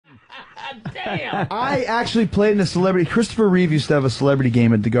God damn. I actually played in a celebrity. Christopher Reeve used to have a celebrity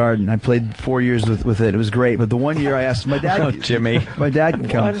game at the Garden. I played 4 years with it. It was great. But the one year I asked my dad, Jimmy. My dad can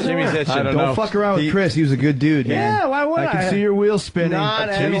come. Jimmy's itching. Don't fuck around with Chris. He was a good dude, man. Yeah, why would I? I can see your wheels spinning. Not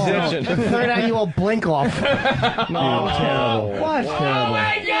at Jimmy's all. itching. The third annual blink off. No, terrible. What? Oh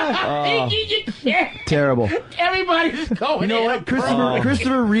my God! Terrible. Everybody's going. You know what?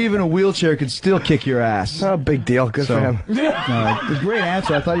 Christopher Reeve in a wheelchair could still kick your ass. Oh, big deal. Good for him. No, it was a great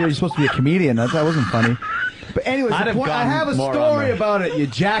answer. I thought you were supposed to be a comedian. That wasn't funny. But anyways, I have a story about it, you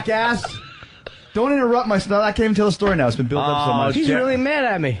jackass. Don't interrupt my stuff. I can't even tell the story now. It's been built up so much. He's really mad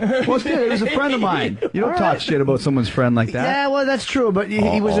at me. Well, it's good. He was a friend of mine. You don't talk shit about someone's friend like that. Yeah, well, that's true. But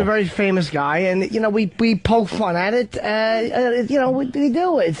he was a very famous guy, and we poke fun at it. We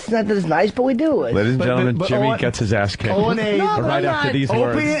do it. It's not that it's nice, but we do it. Ladies and gentlemen, but Jimmy Owen- gets his ass kicked. Owen A. right after these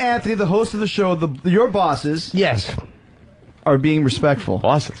words. Opie and Anthony, the host of the show, your bosses, Yes. are being respectful.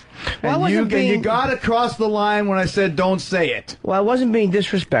 Bosses. Well, And I you got to cross the line when I said don't say it. Well, I wasn't being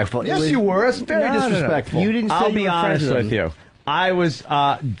disrespectful. Yes, you were. It's very No. disrespectful. You didn't say I'll you be were friends honest with him. you. I was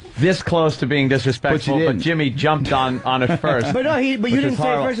this close to being disrespectful, But you but didn't. Jimmy jumped on it first. But no, you which didn't is say.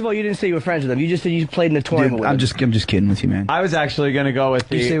 horrible. First of all, you didn't say you were friends with him. You just said you played in a tournament. Dude, with I'm him. just kidding with you, man. I was actually going to go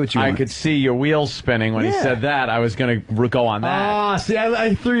with You say what you I want. could see your wheels spinning when he Yeah. said that. I was going to go on that. Ah, see,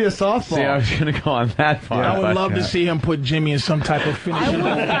 I threw you a softball. See, I was going to go on that part. I would but, love to see him put Jimmy in some type of finishing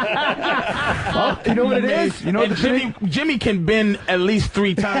hold. You know what it is? You know what And the Jimmy can bend at least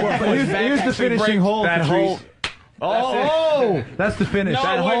 3 times. Here's the finishing hold. that whole... Oh, that's the finish. No,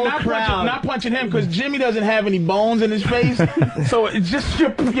 that we're whole not crowd. not punching him because Jimmy doesn't have any bones in his face. So it's just your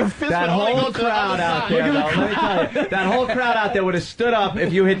fist That would only whole go to the crowd other out side. there, though, let me tell you, that whole crowd out there would have stood up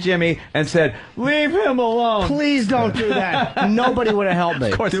if you hit Jimmy and said, "Leave him alone." Please don't do that. Nobody would have helped me.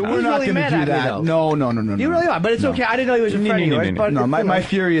 Of course Dude, not. we're He's not really going to mad do at me, that. though. No. You really are, but it's okay. I didn't know he was a friend of yours. But No, my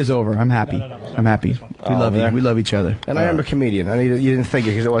fury is over. I'm happy. I'm happy. We love you. We love each other. And I am a comedian. You didn't think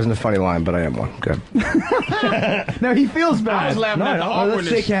it because it wasn't a funny line, but I am one. Good. Now he feels bad. I was laughing at the Let's awkwardness.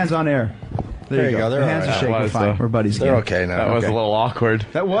 shake hands on air. There you go. They're The hands all are right. shaking That was, fine. We're buddies They're again. okay now. That was a little awkward.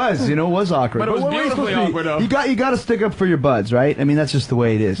 That was, it was awkward. But it was what were you beautifully supposed to be? awkward, though. You got to stick up for your buds, right? I mean, that's just the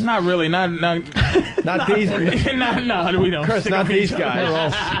way it is. Not really. Not these no, we don't. Chris, Stick not up these each other.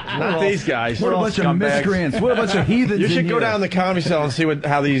 guys. Not these guys. What a bunch of miscreants. What a bunch of heathens. You should in go here. down to the comedy cell and see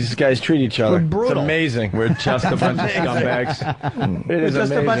how these guys treat each other. We're brutal. It's amazing. We're just a bunch of scumbags. It We're is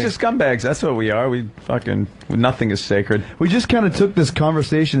just a bunch of scumbags. That's what we are. We fucking nothing is sacred. We just kind of took this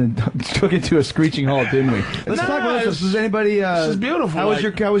conversation and took it to a screeching halt, didn't we? Let's talk about this. Was anybody? This is beautiful. How was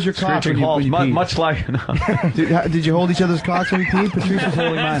your cock Screeching when halt, you peed? much like. Did you hold each other's cocks when you peed? Patrice was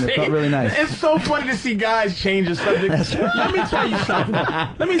holding mine. It felt really nice. It's so funny to see guys change the subject. Let me tell you something.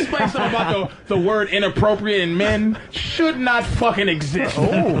 Let me explain something about the word inappropriate in men should not fucking exist.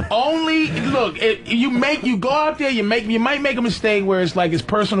 Only look, you go out there, you might make a mistake where it's like it's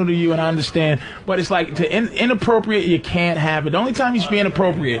personal to you, and I understand, but it's like inappropriate. You can't have it. The only time you should be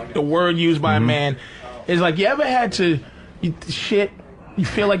inappropriate, the word used by a man, is like you ever had to shit. You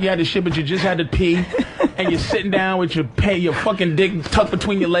feel like you had to shit, but you just had to pee, and you're sitting down with your fucking dick tucked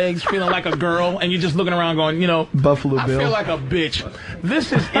between your legs, feeling like a girl, and you're just looking around going, Buffalo I Bill. feel like a bitch.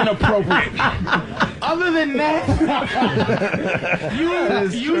 This is inappropriate. Other than that,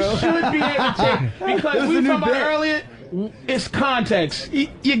 you should be able to, because we were talking about earlier, it's context.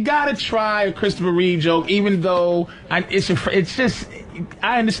 You gotta try a Christopher Reeve joke, even though it's just.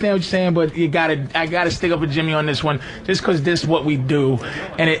 I understand what you're saying, but I gotta stick up with Jimmy on this one, just because this is what we do,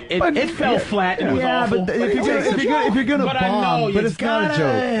 and it fell flat and it was awful. But if you're gonna But I bomb, know but you it's not a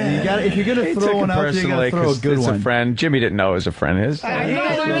gotta- joke. If you're gonna He throw took one it out there, you personally gotta throw a 'cause good it's a one. friend. Jimmy didn't know it was a friend of his. I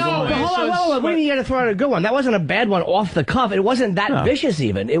know. But hold on. What do you mean you got to throw out a good one? That wasn't a bad one off the cuff. It wasn't that vicious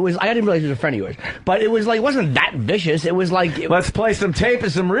even. It was. I didn't realize he was a friend of yours, but it was like it wasn't that vicious. It was like. Let's play some tape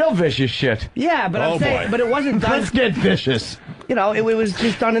of some real vicious shit. Yeah, but I'm saying, but it wasn't done. Let's get vicious. It was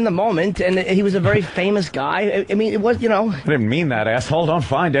just done in the moment, and he was a very famous guy. I mean, it was, I didn't mean that, asshole. Don't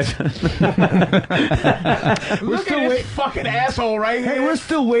find it. Look at this fucking asshole right here. Hey, we're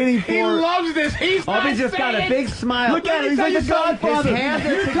still waiting for. He loves this. He's not Opie just got a saying- big smile. Look at him. He's like the Godfather. His hands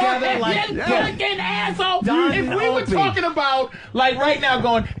are together like You fucking asshole. Don If we were Opie. talking about, like right now,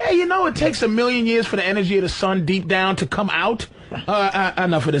 going, hey, it takes 1,000,000 years for the energy of the sun deep down to come out.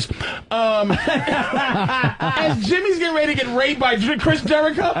 Enough of this. As Jimmy's getting ready to get raped by Chris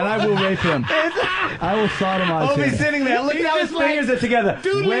Jericho. And I will rape him. I will sodomize Opie's him. sitting there. Look at how his just like, fingers are together.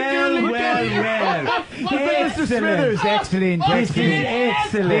 doodly. Mr. Smithers, excellent.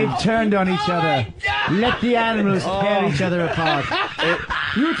 Excellent. They've turned on each other. Let the animals tear each other apart.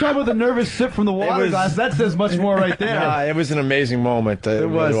 You were talking about the nervous sip from the water glass. That says much more right there. Nah, it was an amazing moment. It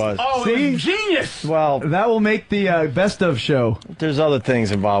really was. Oh, See? it was genius. Well, that will make the best of show. There's other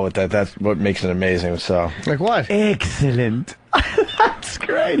things involved with that. That's what makes it amazing. So, like what? Excellent. That's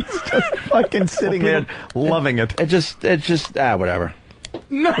great. He's just fucking sitting there loving it. It just whatever.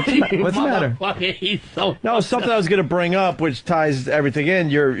 No, What's the matter? He's so No, something I was going to bring up, which ties everything in.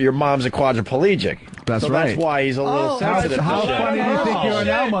 Your mom's a quadriplegic. That's so right. That's why he's a little sensitive. How funny do you think you are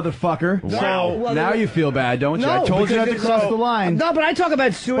now, motherfucker? Wow. So now you feel bad, don't you? No, I told you not to because cross the line. No, but I talk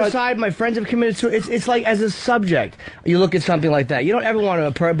about suicide. My friends have committed suicide. It's like as a subject, you look at something like that. You don't ever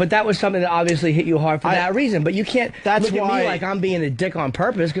want to, but that was something that obviously hit you hard for that reason. But you can't look at me like I'm being a dick on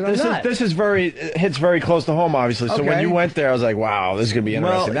purpose because I'm not. This is hits very close to home, obviously. So when you went there, I was like, wow, this is going to be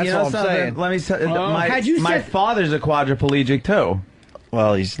interesting. That's all I'm saying. Let me say, my father's a quadriplegic too.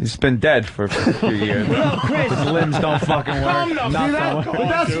 Well, he's been dead for a few years. Well, Chris, his limbs don't fucking work. But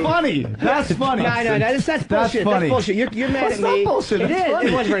that's funny. That's funny. No, that's bullshit. That's funny. bullshit. You're mad at me. Not bullshit. It is. Funny.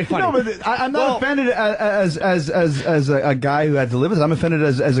 It was very funny. No, but I'm not offended as a guy who had to live with it. I'm offended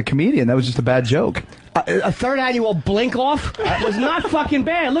as a comedian. That was just a bad joke. A third annual blink off was not fucking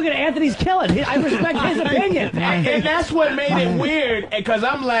bad. Look at Anthony's killing. I respect his opinion. And that's what made it weird, because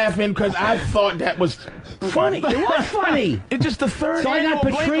I'm laughing because I thought that was funny. It was funny. It's just the third So I got annual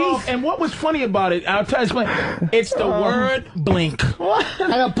blink Patrice. off. And what was funny about it, I'll tell you, it's the word blink.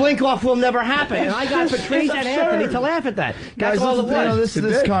 And a blink off will never happen. And I got Patrice and Anthony to laugh at that. That's Guys, all it was.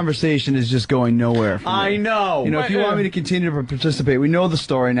 this conversation is just going nowhere for me. I know. You know, if you want me to continue to participate, we know the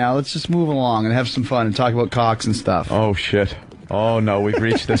story now. Let's just move along and have some fun and talk about cocks and stuff. Oh, shit. Oh, no, we've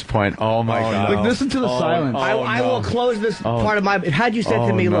reached this point. Oh, my God. Like, listen to the silence. I will close this part of my... Had you said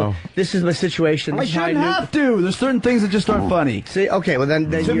to me, look, this is my situation. I shouldn't have to. There's certain things that just aren't funny. See, okay, well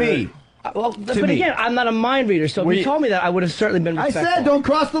then to me. Well, but again, I'm not a mind reader, so if you told me that, I would have certainly been respectful. I said, don't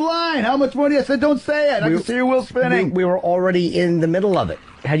cross the line. How much money? I said, don't say it. I can see your wheel spinning. We were already in the middle of it.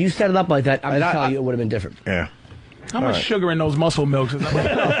 Had you set it up like that, I'm just telling you, it would have been different. Yeah. How much sugar in those muscle milks? My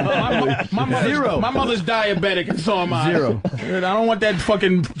mother's diabetic, and so am I. Zero. I don't want that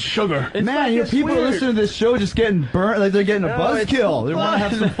fucking sugar. Man, your people are listening to this show just getting burnt like they're getting a buzzkill. They want to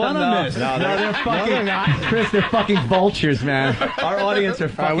have some fun on this. No, they're fucking, Chris, they're fucking vultures, man. Our audience are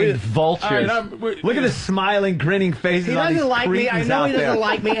fucking vultures. Look at the smiling, grinning faces. He doesn't like me. I know he doesn't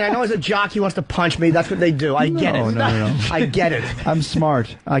like me, and I know as a jock he wants to punch me. That's what they do. I get it. No. I get it. I'm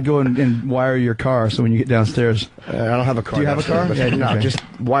smart. I go and wire your car so when you get downstairs. I don't have a car. Do you have a car? Yeah, no, Okay. just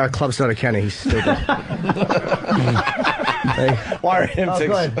wire Club Soda Kenny. He's stupid. Wire him Oh,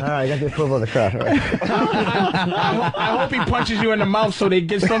 good. All right, I got the approval of the crowd. All right. I hope he punches you in the mouth so they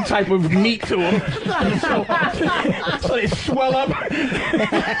get some type of meat to them. So they swell up like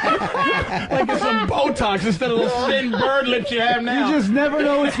it's some Botox instead of those thin bird lips you have now. You just never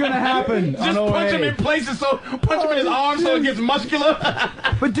know what's going to happen. Just punch him in places, punch him in his arm so it gets muscular.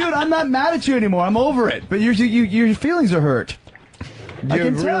 But dude, I'm not mad at you anymore. I'm over it. But your feelings are hurt.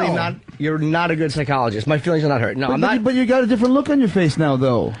 You're not a good psychologist. My feelings are not hurt. No, I'm not. But you got a different look on your face now,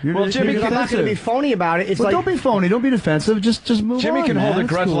 though. Well, Jimmy, I'm not going to be phony about it. It's like, don't be phony. Don't be defensive. Just move on. Jimmy can hold a That's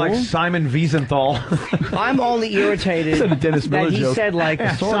grudge cool. like Simon Wiesenthal. I'm only irritated Said a Dennis Miller that he joke. said like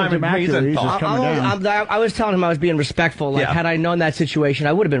Simon Wiesenthal. I was telling him I was being respectful. Like, had I known that situation,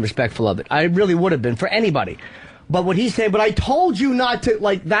 I would have been respectful of it. I really would have been for anybody. But what he's saying, but I told you not to,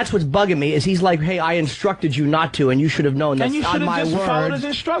 like, that's what's bugging me, is he's like, hey, I instructed you not to, and you should have known that. And you should have just followed his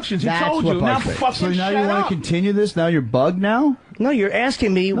instructions. He told you. Now fucking So now shut you want up. to continue this? Now you're bugged now? No, you're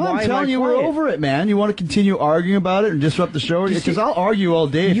asking me No, why I'm telling am I you we're quiet? over it, man. You want to continue arguing about it and disrupt the show? Because I'll argue all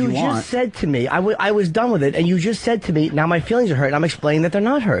day if you want. You just said to me, I was done with it, and you just said to me, now my feelings are hurt, and I'm explaining that they're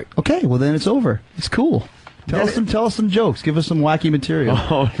not hurt. Okay, well then it's over. It's cool. Tell us some jokes. Give us some wacky material.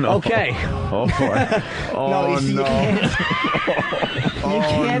 Oh, no. Okay. Oh, boy. Oh, No, you see, no.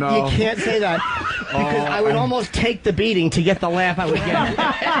 you can't say that. Because I would almost take the beating to get the laugh I would get.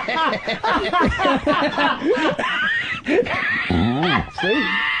 See?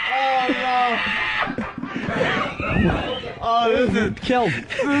 Oh, this is killed.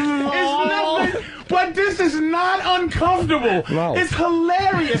 It's nothing, but this is not uncomfortable. No. It's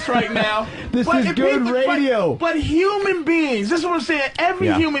hilarious right now. This is good radio. But human beings, this is what I'm saying.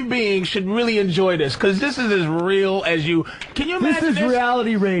 Every human being should really enjoy this, because this is as real as you. Can you imagine This is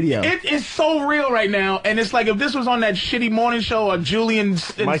reality radio. It is so real right now, and it's like if this was on that shitty morning show or Julian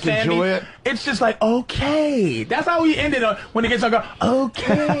and Mike and Sandy, Juliet. it's just like, okay. That's how we ended up when it gets like,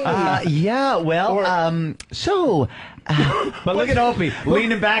 okay. Yeah, well, so... But look at Opie,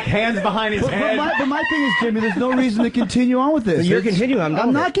 leaning back, hands behind his head. But my thing is, Jimmy, there's no reason to continue on with this. You're continuing. I'm done.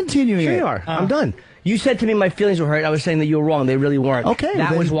 I'm not continuing Sure it. you are. I'm done. You said to me my feelings were hurt. I was saying that you were wrong. They really weren't. Okay.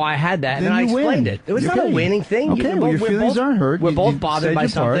 That was why I had that. And then I explained it. It was not a winning thing. Okay, well, your feelings aren't hurt. We're both bothered by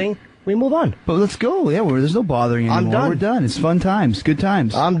something. We move on. But let's go. Yeah, there's no bothering anymore. I'm done. We're done. It's fun times. Good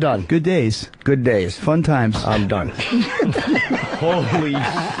times. I'm done. Good days. Good days. Fun times. I'm done. Holy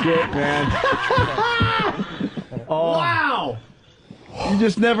shit, man. Oh. Wow. You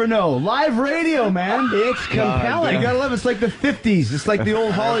just never know. Live radio, man. It's compelling. You gotta love it. It's like the 50s. It's like the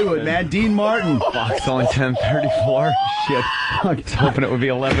old Hollywood, man. Dean Martin. Fuck, it's only 10:34. Shit. I was hoping it would be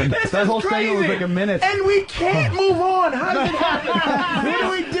 11. That whole segment was like a minute. And we can't move on. How does it happen? What do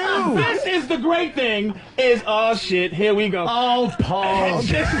we do? This is the great thing. Oh shit, here we go. Oh, Paul.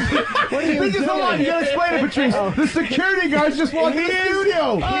 What are you doing? Hold on, you gotta explain it, Patrice. The security guards just walked in the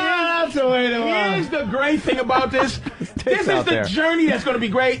studio. That's the way to Here's the great thing about this. This is the journey that's going to be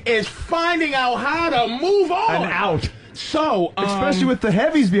great, is finding out how to move on. And out. So, especially with the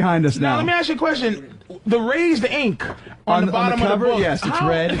heavies behind us now. Now, let me ask you a question. The raised ink on the bottom cover, of the book. yes, it's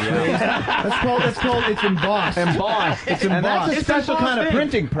red. It's raised. That's called. It's embossed. Embossed. It's embossed. And that's a special kind of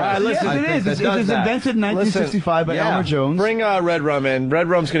printing press. Listen, it is. It was invented in 1965 by Elmer Jones. Bring Red Rum in. Red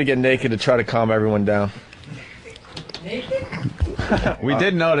Rum's going to get naked to try to calm everyone down. We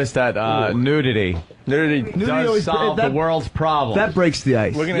did notice that nudity does solve the world's problem. That breaks the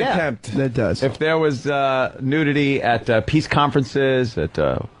ice. We're going to attempt. That does. If there was nudity at peace conferences, at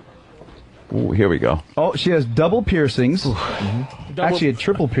here we go. Oh, she has double piercings. Actually, a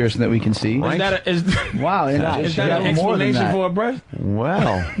triple piercing that we can see. Is that an explanation for a breast?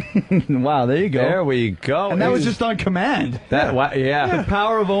 Well, wow, there you go. There we go. And that was just on command. The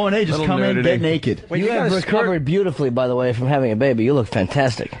power of O&A. Just come in, get naked. Well, you have recovered beautifully, by the way, from having a baby. You look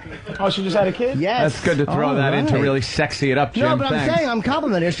fantastic. Oh, she just had a kid? Yes. That's good to throw that in to really sexy it up, Jim. No, but I'm saying I'm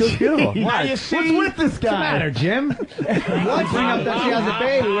complimenting her. She looks beautiful. Now you see, what's with this guy? What's the matter, Jim? Why bring up that she has a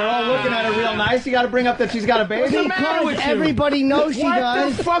baby? We're all looking at her real nice. You got to bring up that she's got a baby. Because everybody knows she does.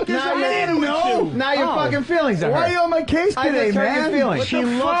 What the fuck is the matter with you? Now your fucking feelings are hurt. Why are you on my case today, man? She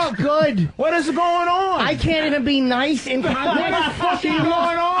looks good. What is going on? I can't even be nice in context. What the fuck is going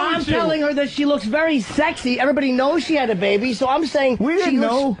on? I'm telling her that she looks very sexy. Everybody knows she had a baby, so I'm saying we didn't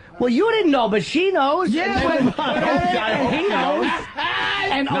know. Well, you didn't know, but she knows. Yeah, and he knows.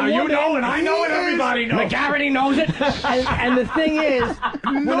 And now you know, and I know, and everybody knows. McGarity knows it. And the thing is,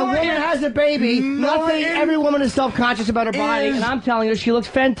 when a woman has a baby, every woman is self-conscious about her body, and I'm telling her she looks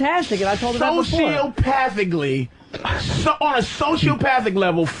fantastic, and I told her that before. Sociopathically, on a sociopathic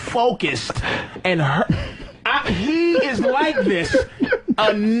level, focused, and he is like this,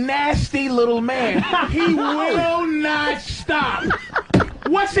 a nasty little man. He will not stop.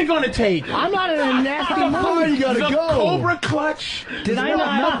 What's it gonna take? I'm not in a nasty mood. You gotta go. Cobra clutch. Did I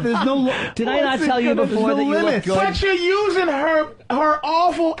not tell you before that you look good? But you're using her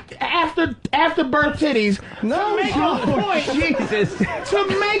awful after birth titties to make a point. Jesus. To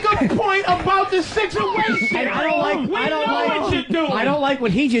make a point about the situation. And I don't like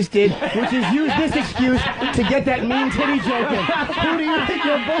what he just did, which is use this excuse to get that mean titty joke in. Who do you think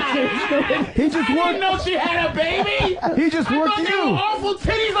your boss is? He just I worked. didn't know she had a baby. He just worked I thought you. they were awful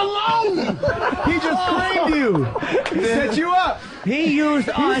titties alone. He just framed you. He set you up. He used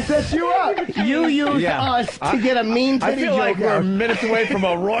us. He set you up. You used us to get a mean titty joke. I feel like we're minutes away from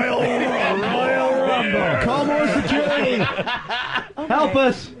a Royal Rumble. Call more security. Help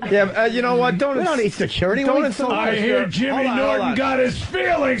us. Yeah, you know what? We don't need security. Don't insult. I hear Jimmy Norton got his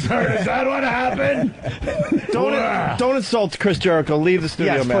feelings hurt. Is that what happened? Don't insult Chris Jericho. Leave the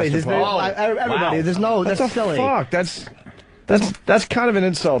studio, yes, please. Master Paul. Everybody, there's no. That's silly. Fuck. That's kind of an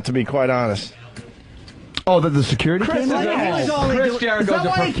insult, to be quite honest. Oh, the security came in? Chris Jericho's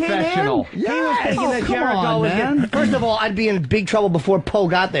a professional. He was thinking that Jericho was getting... First of all, I'd be in big trouble before Poe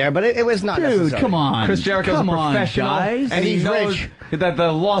got there, but it was not necessary. Dude, come on. Chris Jericho's a professional, guys. and he knows rich. that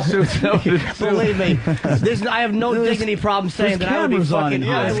the lawsuits... Believe me, I have no dignity problem saying that I would be fucking...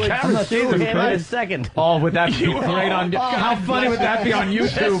 I would sue him in a second. Oh, would that be great on... How funny would that be on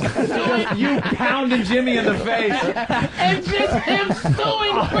YouTube? Just you pounding Jimmy in the face. And just him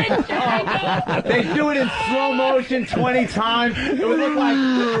suing Chris Jericho. They do it in slow motion 20 times. It would look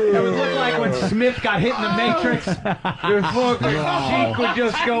like when Smith got hit in the Matrix. Your cheek would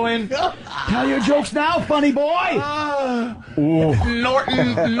just go in. Tell your jokes now, funny boy.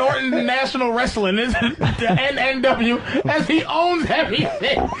 Norton National Wrestling, is the NNW, as he owns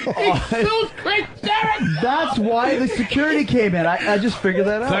everything. He sues Chris Jericho. That's why the security came in. I just figured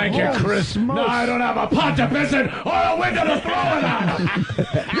that out. Thank you, Chris. No, I don't have a pot to piss in or a window to throw it out.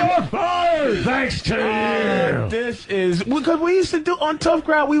 You're fired. Thanks to you. This is because we used to do on Tough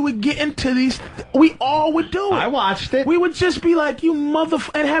Crowd. We would get into these. We all would do it. I watched it. We would just be like, "You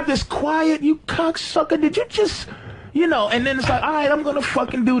and have this quiet, you cocksucker. Did you just, And then it's like, all right, I'm gonna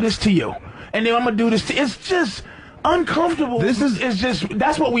fucking do this to you, and then I'm gonna do this to. It's just uncomfortable.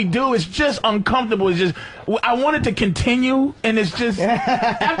 That's what we do. It's just uncomfortable. It's just I want it to continue, and it's just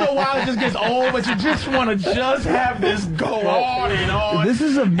after a while it just gets old. But you just want to just have this go on and on. This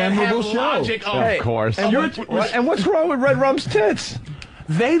is a memorable show, of course. And what's wrong with Red Rum's tits?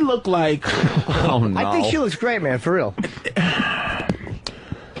 They look like. Oh no! I think she looks great, man. For real.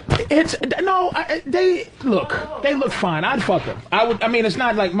 They look fine. I'd fuck them. I mean, it's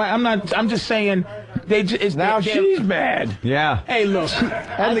not like I'm just saying. She's mad. Yeah. Hey, look.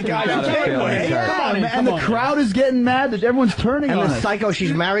 And the guy the crowd is getting mad that everyone's turning on us. And the psycho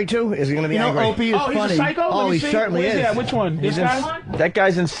she's married to is going to be angry. Opie is funny. He's a psycho? Oh, he certainly is. Yeah, which one? This guy? That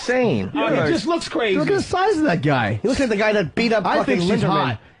guy's insane. Oh, he just looks crazy. Look at the size of that guy. He looks like the guy that beat up fucking Linderman.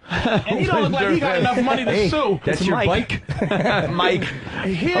 Hot. And he don't look like he got enough money to sue. That's your bike? Mike.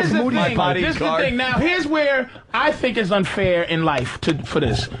 Here's the thing. This is the thing. Now, here's where I think it's unfair in life for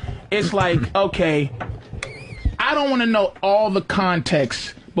this. It's like, okay, I don't want to know all the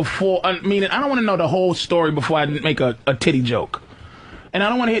context before, I don't want to know the whole story before I make a titty joke. And I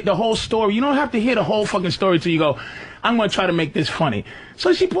don't want to hit the whole story. You don't have to hear the whole fucking story till you go, I'm going to try to make this funny.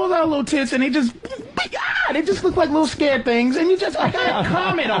 So she pulls out her little tits, and they just look like little scared things, and I gotta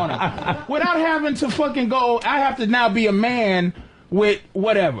comment on them. Without having to fucking go, I have to now be a man with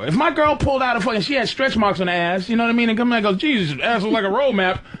whatever. If my girl pulled out she had stretch marks on her ass, you know what I mean, and come back and go, Jesus, ass was like a road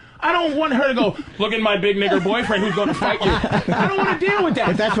map. I don't want her to go, look at my big nigger boyfriend who's going to fight you. I don't want to deal with that.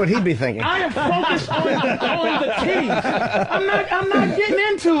 If that's what he'd be thinking. I am focused on the titties. I'm not getting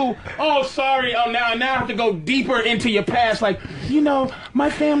into, sorry, now I have to go deeper into your past. Like, my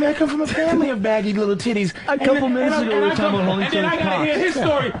family, I come from a family of baggy little titties. A couple minutes ago we were talking about holding and then I got to hear his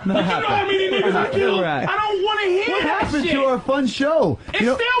story. Like, you know how many niggas I killed? I don't want to hear what that happened shit. to our fun show? It's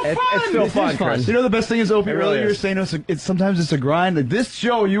still fun. It's still fun, Chris. The best thing is, Opie, really earlier you were saying sometimes it's a grind. Like, this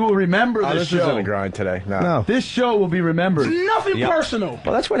show, you will remember this show. This isn't a grind today. No. This show will be remembered. It's nothing personal.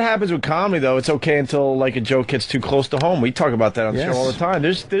 Well, that's what happens with comedy, though. It's okay until like a joke hits too close to home. We talk about that on the show all the time.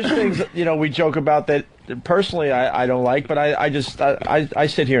 There's things we joke about that personally I don't like, but I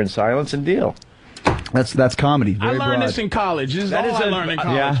sit here in silence and deal. That's comedy. Very I learned broad. This in college. This is all I learned in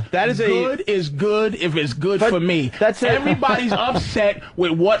college. Yeah, that is good is good if it's good for me. That's Everybody's upset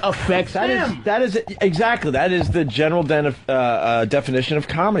with what affects them. That is exactly. That is the general definition of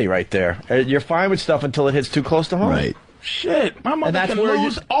comedy right there. You're fine with stuff until it hits too close to home. Right. Shit, my mother can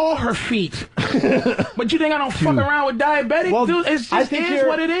lose all her feet. But you think I don't fuck around with diabetic? Well, dude, it's just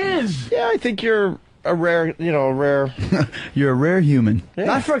what it is. Yeah, I think you're a rare. You're a rare human. Yeah.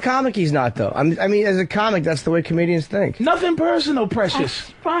 Not for a comic, he's not, though. I mean, as a comic, that's the way comedians think. Nothing personal,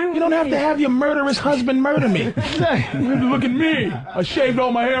 Precious. You don't have to have your murderous husband murder me. Look at me. I shaved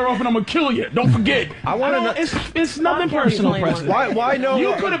all my hair off and I'm going to kill you. Don't forget. I want to know. It's nothing personal, Precious. Why no?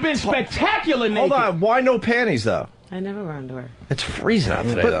 You could have been spectacular naked. Hold on. Why no panties, though? I never wear underwear. It's freezing out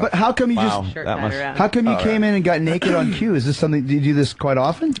today, but how come you how come you came in and got naked on cue? Is this something? Do you do this quite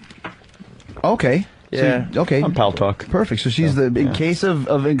often? Okay. Yeah. Okay. On Pal Talk. Perfect. So she's in case of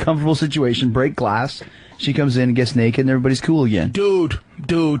uncomfortable situation, break glass. She comes in and gets naked, and everybody's cool again. Dude.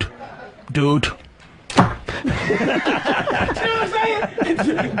 You know what I'm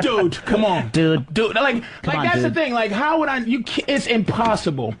saying? Dude, come on. Dude. Like that's the thing. Like, how would I? It's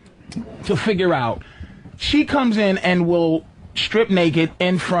impossible to figure out. She comes in and will strip naked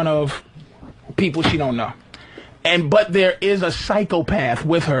in front of people she don't know. But there is a psychopath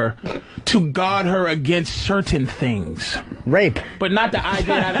with her to guard her against certain things. Rape. But not the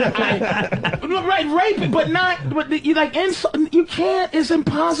idea. Right, rape, but not. But you can't. It's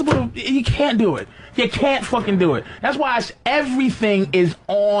impossible. You can't do it. You can't fucking do it. That's why everything is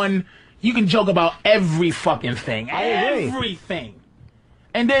on. You can joke about every fucking thing. Everything.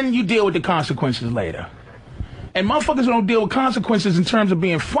 And then you deal with the consequences later. And motherfuckers don't deal with consequences in terms of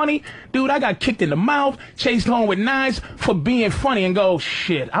being funny. Dude, I got kicked in the mouth, chased home with knives for being funny and go,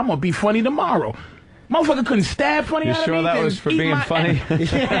 shit, I'm going to be funny tomorrow. Motherfucker couldn't stab funny out of me. You sure that was for being funny? Or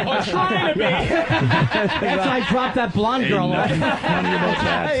trying to be. That's why I dropped that blonde girl off.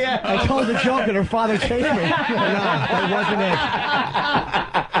 I told the joke and her father chased me. No, that wasn't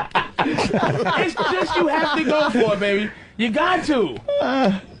it. It's just you have to go for it, baby. You got to.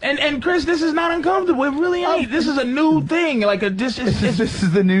 And Chris, this is not uncomfortable. It really ain't. This is a new thing. Like this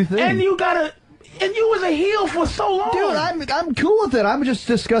is the new thing. And you gotta. And you was a heel for so long. Dude, I'm cool with it. I'm just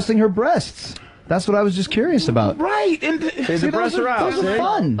discussing her breasts. That's what I was just curious about. Right. And the breasts are out. Those are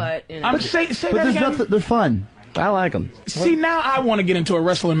fun. But, I'm say that again. They're fun. I like them. See, now I want to get into a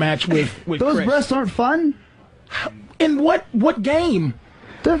wrestling match with those Chris. breasts aren't fun. In what game?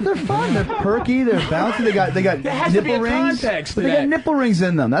 They're fun. They're perky. They're bouncy. They got there has nipple to be a rings. context to they got nipple rings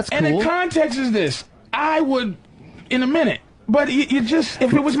in them. That's cool. And the context is this: I would, in a minute. But you just,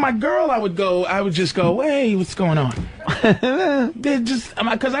 if it was my girl, I would just go, hey, what's going on?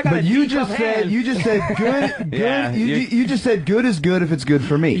 Because I got. But you just said good. Yeah, you just said good is good if it's good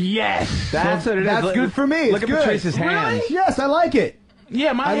for me. Yes, that's what it is. That's good for me. Look at Patrice's hands. Really? Yes, I like it.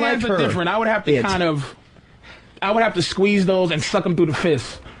 Yeah, my hands are different. I would have to I would have to squeeze those and suck them through the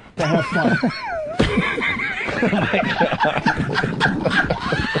fist to have fun. Oh my God.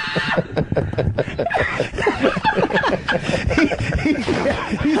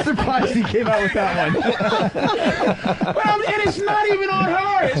 He's surprised he came out with that one. And it's not even on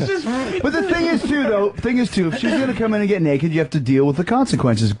her. It's just. But the thing is, too, if she's gonna come in and get naked, you have to deal with the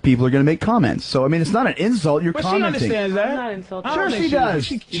consequences. People are gonna make comments. So I mean, it's not an insult. You're commenting. She understands that. I'm not insulting. Sure, she does.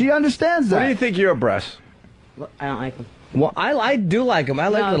 She understands that. What do you think of your breasts? I don't like them. Well, I do like them. I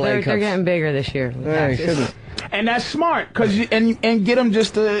like the leg cups. They're getting bigger this year. And that's smart, because and get him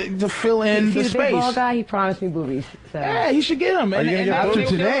just to fill in the He's space. a big ball guy. He promised me boobies. So. Yeah, he should get them. After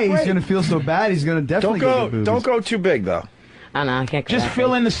today, he's gonna feel so bad. He's gonna definitely don't go too big though. I don't know. I can't. Just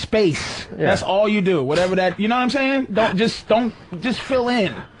fill in the space. Yeah. That's all you do. Whatever that. You know what I'm saying? Don't just fill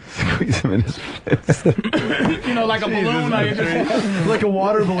in. Squeeze him in his face. You know, like a balloon. Like a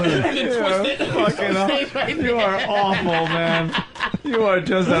water balloon. And then twist it. Right, you are awful, man. You are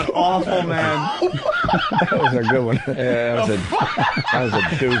just an awful man. That was a good one. Yeah, that was a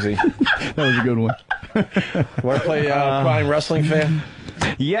doozy. That was a good one. Want to play Prime Wrestling Fan?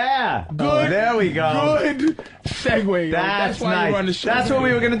 Yeah. Good. There we go. Good segue. That's why nice. you were on the show. That's what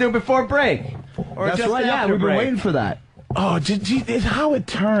we were going to do before break. Or That's just right. Yeah, after we've been break. waiting for that. Oh, it's how it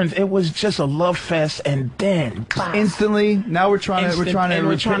turns. It was just a love fest, and then instantly. Now we're trying to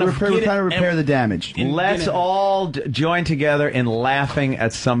repair the damage. Let's all join together in laughing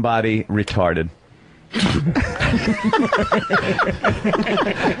at somebody retarded.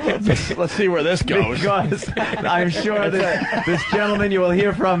 Let's see where this goes. Because I'm sure that this gentleman you will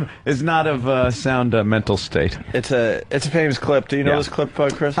hear from is not of sound mental state. It's a famous clip. Do you know this clip,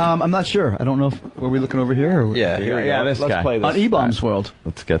 Chris? I'm not sure. I don't know. Were we looking over here? Or yeah, here we go. This Let's guy. play this. On E-Bomb's World.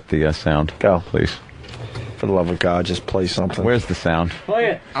 Let's get the sound. Go. Please. For the love of God, just play something. Where's the sound?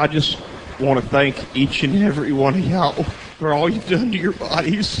 Play it. I just want to thank each and every one of y'all for all you've done to your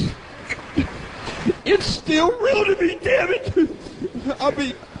bodies. It's still real to me, damn it. I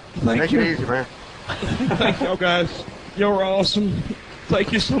mean, thank you. Easy, man. Thank y'all guys. You're awesome.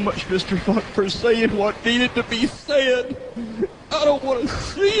 Thank you so much, Mr. Funk, for saying what needed to be said. I don't want to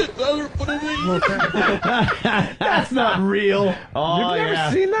see another one of these. That's not real. Oh, You've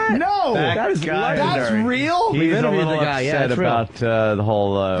never seen that? No. That's real? He's a little upset about the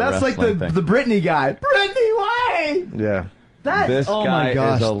whole That's like the Britney guy. Britney, why? Yeah. This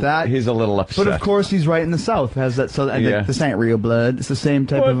guy he's a little upset. But of course he's right in the South. Has that? So this ain't real blood. It's the same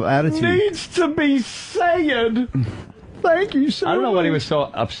type of attitude. Needs to be said. Thank you so much. I don't know what he was so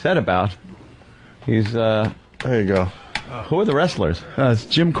upset about. He's there you go. Who are the wrestlers? It's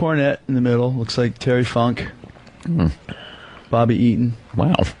Jim Cornette in the middle. Looks like Terry Funk. Bobby Eaton.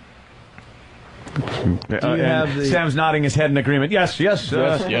 Wow. Sam's nodding his head in agreement. Yes.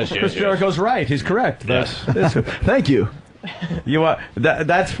 Chris Jericho's right. He's correct. Yes. Thank you. You are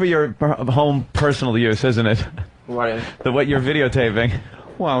that's for your home personal use, isn't it? What is? What you're videotaping.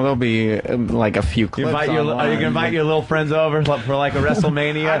 Well, there'll be like a few clips. Are you going to invite your little friends over for like a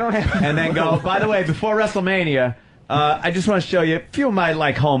WrestleMania? I don't have. And then go. By the way, before WrestleMania, I just want to show you a few of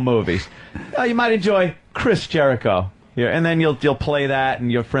my home movies. You might enjoy Chris Jericho. Here, and then you'll play that,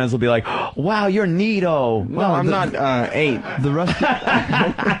 and your friends will be like, oh, "Wow, you're neato." No, I'm not 8. The rusty.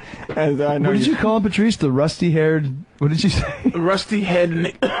 What did you call him, Patrice? The rusty-haired. What did you say?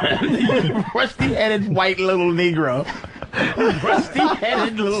 Rusty-headed white little Negro.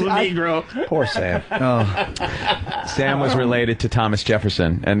 Rusty-headed little Negro. Poor Sam. Sam was related to Thomas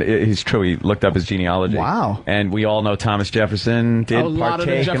Jefferson, and it's true. He looked up his genealogy. Wow. And we all know Thomas Jefferson did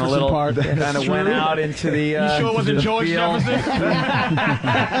partake in a little. Kind of went out into the. You sure it wasn't George Jefferson?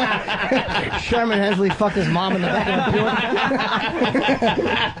 Sherman Hemsley fucked his mom in the back of the Buick.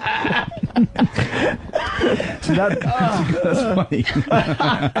 See, that's funny.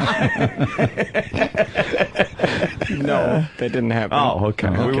 No, that didn't happen. Oh, okay.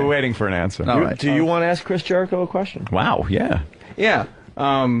 We were waiting for an answer. All right. Do you want to ask Chris Jericho a question? Wow, yeah. Yeah.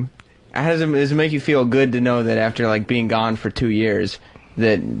 Does it make you feel good to know that after like being gone for 2 years,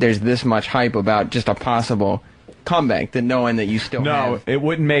 that there's this much hype about just a possible comeback, that knowing that you still have? It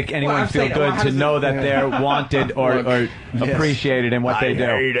wouldn't make anyone feel good to know that they're wanted or appreciated in what they do.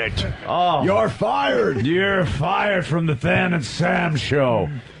 I hate it. Oh, You're fired. you're fired from the Than and Sam show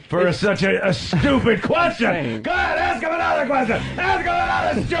for such a stupid question. Go ahead, ask him another question. Ask him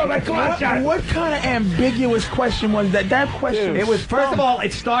another stupid question. What kind of ambiguous question was that? That question. It was, first of all,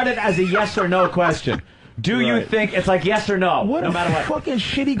 it started as a yes or no question. Do you think it's like yes or no, What no a matter what? fucking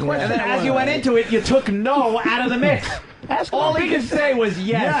shitty question. And then as you went into it, you took no out of the mix. Ask him All how he big could say was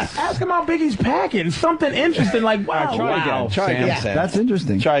yes. Ask him how big he's packing. Something interesting like wow. Try again. Try Sam. again, Sam. That's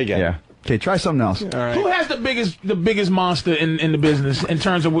interesting. Try again. Yeah. Okay, try something else. Who has the biggest monster in the business in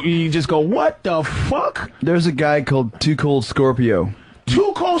terms of you just go, what the fuck? There's a guy called Too Cold Scorpio.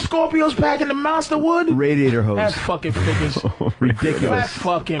 2 cold Scorpios packing the monster wood? Radiator hose. That's fucking figures. Ridiculous. That's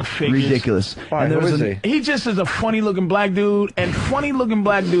fucking figures. Ridiculous. Why, And there who was is he? He just is a funny looking black dude, and funny looking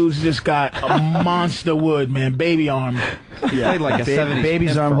black dudes just got a monster wood, man. Baby arm. Yeah, Played like a 70s baby's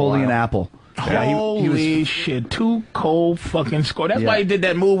pimp arm for a holding an while. apple. Yeah, Holy shit. 2 cold fucking score. That's why he did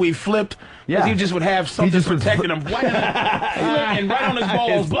that move where he flipped. Because he just would have something just would protecting him. Right and right on his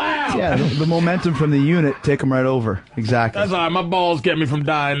balls. Blow! Yeah, the momentum from the unit take him right over. Exactly. That's all right. My balls get me from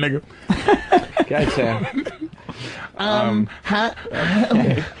dying, nigga. Go ahead, Sam.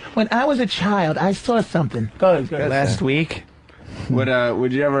 When I was a child, I saw something. Go ahead. Last week, would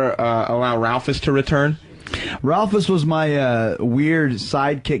you ever allow Ralphus to return? Ralphus was my weird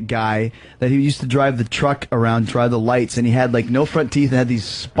sidekick guy that he used to drive the truck around, drive the lights, and he had like no front teeth and had these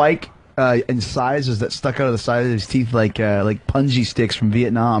spike incisors that stuck out of the side of his teeth like punji sticks from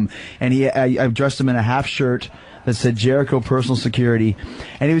Vietnam. And I dressed him in a half shirt that said Jericho Personal Security,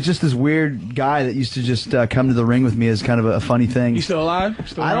 and he was just this weird guy that used to just come to the ring with me as kind of a funny thing. You still alive?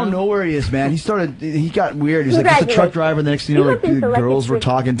 Still I don't around? know where he is, man. He got weird. He was like just a truck driver. The next thing you know, like the girls were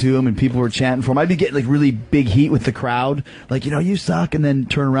talking to him and people were chanting for him. I'd be getting like really big heat with the crowd, like, you suck, and then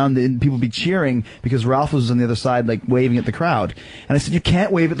turn around and people would be cheering because Ralph was on the other side, like waving at the crowd. And I said, you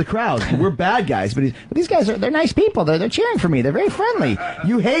can't wave at the crowd. We're bad guys, but these guys they're nice people. They're cheering for me. They're very friendly.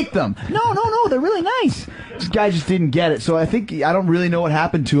 You hate them. No, they're really nice. This guy just didn't get it. So I don't really know what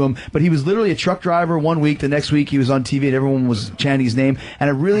happened to him, but he was literally a truck driver one week. The next week he was on TV and everyone was chanting his name. And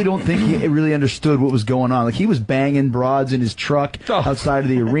I really don't think he really understood what was going on. Like, he was banging broads in his truck outside of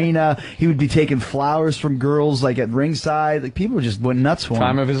the arena. He would be taking flowers from girls like at ringside. Like, people just went nuts for him.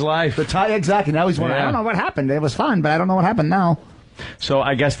 Time of his life. Exactly. Now he's wondering, I don't know what happened. It was fun, but I don't know what happened now. So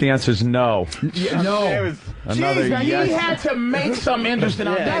I guess the answer is no. No. Another Jeez, man, yes. he had to make something interesting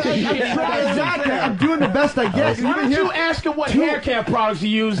out of that shit. Exactly. I'm doing the best I get. Why don't you ask him what hair care products he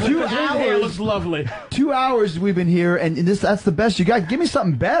uses? Because his hair looks lovely. 2 hours we've been here, and that's the best you got. Give me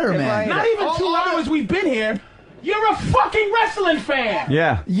something better, man. Not even 2 hours we've been here. You're a fucking wrestling fan.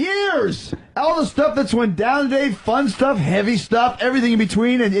 Yeah. Years. All the stuff that's went down today, fun stuff, heavy stuff, everything in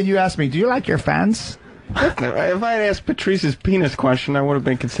between, and you ask me, do you like your fans? If I had asked Patrice's penis question, I would have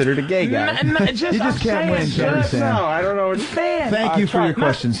been considered a gay guy. You just can't win, sorry, Sam. No, I don't know. Thank you for your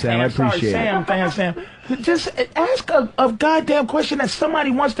question, Sam. I appreciate it. Sam. Just ask a goddamn question that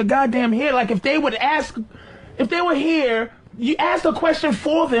somebody wants to goddamn hear. Like, if they were here, you ask a question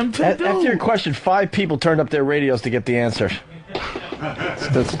for them to do. After your question, 5 people turned up their radios to get the answer.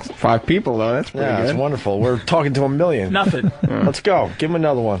 That's 5 people, though. That's pretty Yeah, good. it's wonderful. We're talking to 1 million. Nothing. Let's go. Give him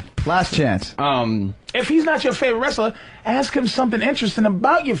another one. Last chance. If he's not your favorite wrestler, ask him something interesting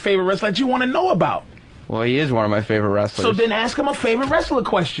about your favorite wrestler that you want to know about. Well, he is one of my favorite wrestlers. So then ask him a favorite wrestler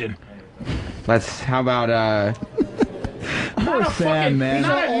question. How about, Poor Sam, man.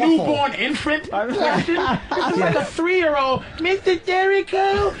 Not a newborn infant question. This is like a 3-year-old. Mr.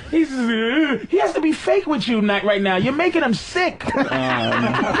 Jericho. He has to be fake with you right now. You're making him sick.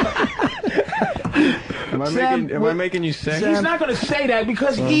 am I making you sick? He's not going to say that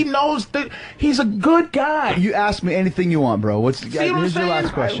because he knows that he's a good guy. You ask me anything you want, bro. what I'm Here's your last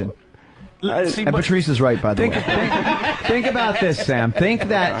saying? question. See, And Patrice is right, by the way. Think about this, Sam. Think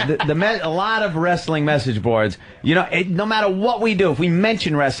that a lot of wrestling message boards, no matter what we do, if we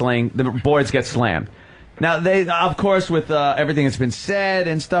mention wrestling, the boards get slammed. Now, of course, with everything that's been said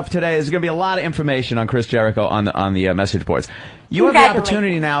and stuff today, there's going to be a lot of information on Chris Jericho on the message boards. You have the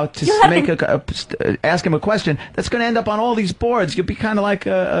opportunity now to ask him a question that's going to end up on all these boards. You'll be kind of like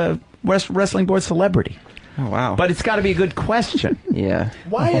a wrestling board celebrity. Oh, wow. But it's got to be a good question. Yeah.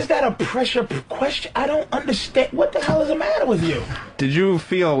 Why is that a pressure question? I don't understand. What the hell is the matter with you? Did you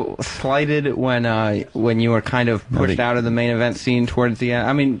feel slighted when you were kind of pushed out of the main event scene towards the end?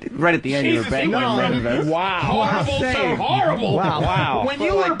 I mean, right at the end, you were banging on main event. Wow. Horrible, sir. Horrible. Wow. When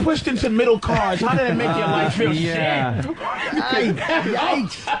you were pushed into middle cards, how did it make your life feel? Yeah.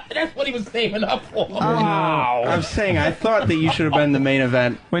 Yikes. That's what he was saving up for. Wow. I'm saying, I thought that you should have been the main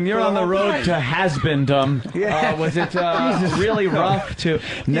event. When you're on the road to has-beendom, was it really rough to...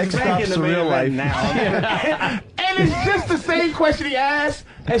 Next stop's the real life. And it's just the same question he asked,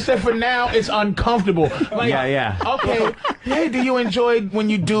 except for now it's uncomfortable. Like, yeah. Okay, hey, do you enjoy when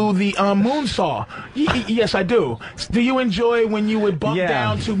you do the moonsaw? Yes, I do. Do you enjoy when you would bump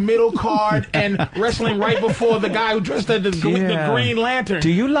down to middle card and wrestling right before the guy who dressed as the Green Lantern? Do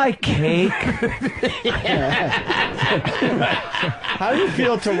you like cake? How do you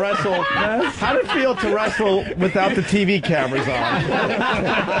feel to wrestle? How do you feel to wrestle without the TV cameras on?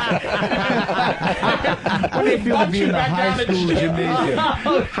 When they feel to be in the high school gymnasium.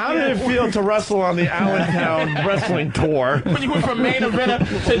 How did it feel to wrestle on the Allentown wrestling tour? When you went from main eventer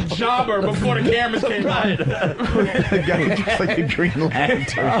to jobber before the cameras came out. The guy just like a Green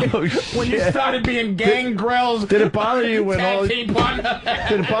Lantern. When you started being Gangrel's Did it bother you when all? tag team partner?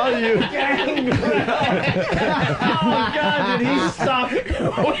 Did it bother you? Oh, God, did he stop?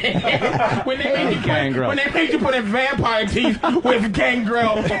 when they made you put in vampire teeth with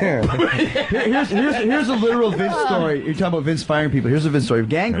Gangrel. Here's a literal Vince story. You're talking about Vince firing people. Here's a Vince story.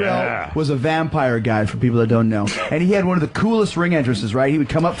 Gangrel was a vampire guy, for people that don't know, and he had one of the coolest ring entrances. Right, he would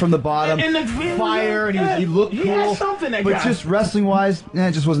come up from the bottom, fire, and he looked cool. Had something, that but guy. just wrestling wise,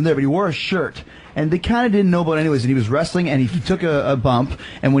 it just wasn't there. But he wore a shirt. And they kind of didn't know about it anyways. And he was wrestling, and he took a bump.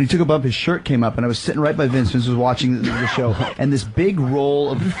 And when he took a bump, his shirt came up. And I was sitting right by Vince. Vince was watching the show. And this big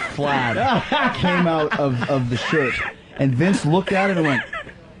roll of flab came out of the shirt. And Vince looked at it and went,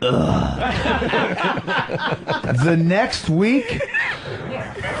 ugh. The next week,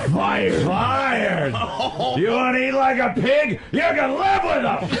 Fired! You want to eat like a pig? You can live with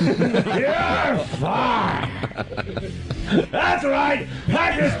them! You're fired! That's right!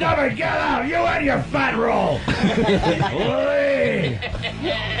 Pack your stomach, get out! You and your fat roll! Leave!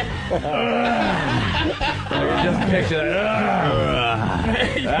 Just picture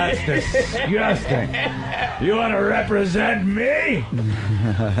that. That's disgusting. You want to represent me?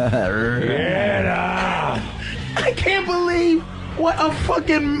 Get out! I can't believe what a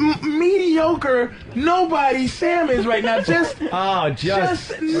fucking mediocre nobody Sam is right now. Just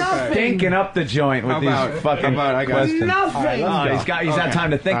nothing. Stinking up the joint with these fucking questions. Nothing. He's had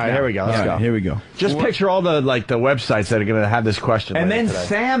time to think. All right, here we go. Let's go. Here we go. Just picture all the websites that are going to have this question. And then today.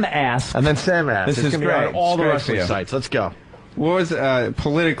 Sam asked. This This is gonna be great. on all the Straight wrestling for you. sites. Let's go. What was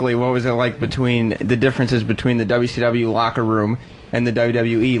politically? What was it like between the differences between the WCW locker room and the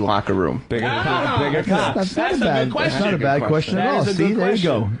WWE locker room? Bigger cops. That's not a bad question. That's not a bad question at all. That is a See, good there you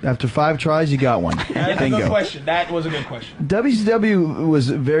go. After 5 tries, you got one. That's a good question. That was a good question. WCW was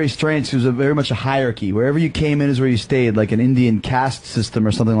very strange. It was very much a hierarchy. Wherever you came in is where you stayed, like an Indian caste system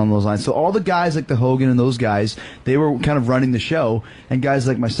or something along those lines. So all the guys like the Hogan and those guys, they were kind of running the show. And guys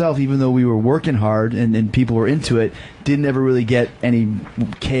like myself, even though we were working hard and people were into it, didn't ever really get any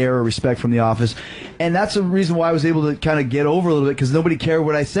care or respect from the office. And that's the reason why I was able to kind of get over a little bit, because nobody cared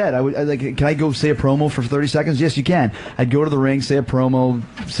what I said. I like, can I go say a promo for 30 seconds? Yes, you can. I'd go to the ring, say a promo,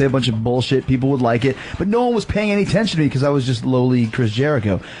 say a bunch of bullshit. People would like it. But no one was paying any attention to me because I was just lowly Chris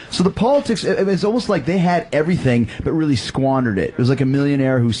Jericho. So the politics, it's almost like they had everything but really squandered it. It was like a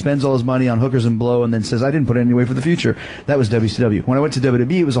millionaire who spends all his money on hookers and blow and then says, I didn't put any away for the future. That was WCW. When I went to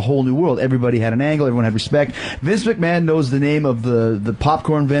WWE, it was a whole new world. Everybody had an angle. Everyone had respect. Vince McMahon knows the name of the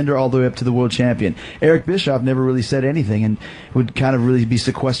popcorn vendor all the way up to the world champion. Eric Bischoff never really said anything and would kind of really be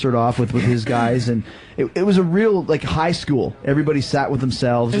sequestered off with his guys. And it was a real, like, high school. Everybody sat with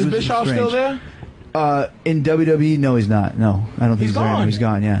themselves. Is Bischoff still there? In WWE, no, he's not. No, I don't think he's there anymore. He's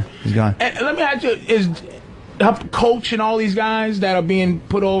gone, yeah. He's gone. And let me ask you, is Coach and all these guys that are being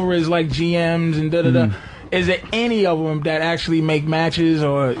put over as, like, GMs and da-da-da, is there any of them that actually make matches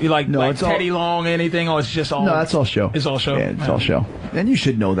or like Teddy Long or anything, or it's just all? No, that's all show. It's all show. Yeah, it's all show. And you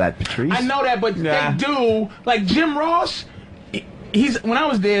should know that, Patrice. I know that, but they do. Like Jim Ross, when I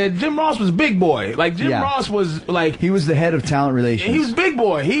was there, Jim Ross was big boy. Like Jim Ross was like, he was the head of talent relations. He was big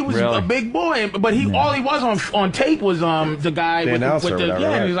boy. He was a big boy, but all he was on tape was the guy with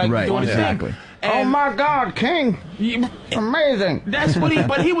the he was like doing his thing. Oh my God, King! Amazing. That's what he.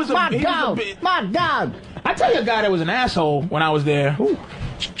 But he was my dog. I tell you, a guy that was an asshole when I was there,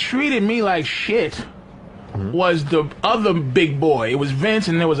 treated me like shit. Was the other big boy? It was Vince,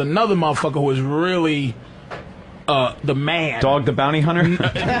 and there was another motherfucker who was really the man. Dog the bounty hunter?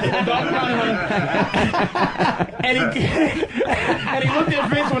 And he looked at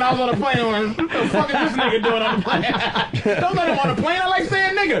Vince when I was on the plane and went, what the fuck is this nigga doing on the plane? Don't let him on the plane. I like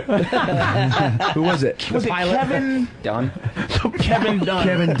saying nigga. Who was it? Was it Kevin Dunn? Kevin Dunn.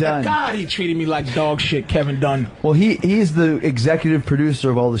 Kevin Dunn. God, he treated me like dog shit, Kevin Dunn. Well, he's the executive producer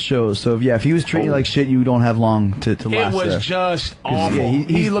of all the shows. So if he was treating you like shit, you don't have long to last It was there. just awful. Yeah,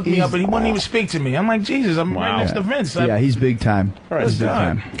 he looked me up and he wouldn't even speak to me. I'm like, Jesus, I'm right next to Vince. Yeah, he's big time. All right, He's big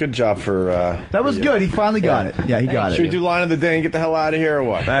time. good job for. That was good. He finally got it. Yeah, he got Should we it. do line of the day and get the hell out of here or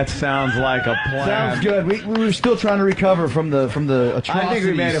what? That sounds like a plan. Sounds good. We were still trying to recover from the atrocities. I think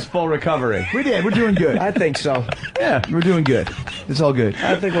we made a full recovery. We did. We're doing good. I think so. Yeah, we're doing good. It's all good.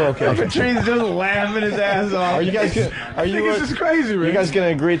 I think we're okay. Patrice just laughing his ass off. Are you guys? This is crazy, man. You guys gonna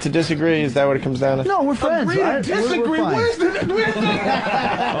agree to disagree? Is that what it comes down to? No, we're friends. Agree to disagree. We're What does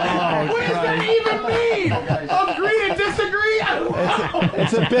that even mean? Agree to disagree?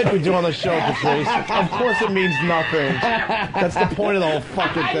 It's a bit we do on the show, Patrice. Of course it means nothing. That's the point of the whole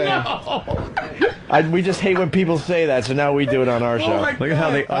fucking thing. We just hate when people say that, so now we do it on our show. Look at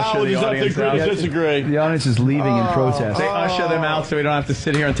how they usher the audience out. Disagree. The audience is leaving in protest. They usher them out so we don't have to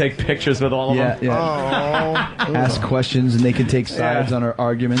sit here and take pictures with all of them. Yeah. Ask questions and they can take sides on our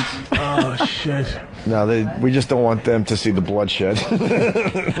arguments. Oh, shit. No, we just don't want them to see the bloodshed. No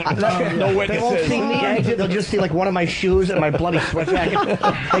They won't witnesses. see me exit. They'll just see like one of my shoes and my bloody sweat jacket.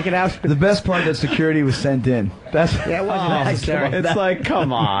 Take it out. The best part that security was sent in. That's Yeah, it wasn't necessary. It's like,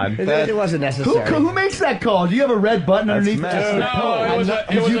 come on. It wasn't necessary. who makes that call? Do you have a red button underneath? messed that? No, it was a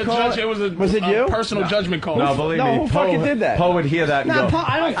judge. It was it you? personal judgment call. No, believe No, me. who fucking did that? Poe would hear that and No, go, Paul,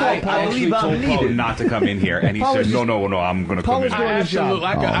 I don't I fault Paul. actually told Poe not to come in here, and he Paul said, was no, I'm going to Paul come was in. doing his job.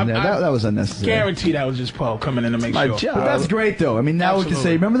 Absolutely. That was unnecessary. Guarantee that was just Paul coming in to make sure. But that's great, though. I mean, now we can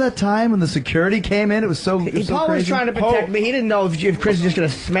say, remember that time when the security came in? It was so Paul was crazy. trying to protect me. He didn't know if Chris was just going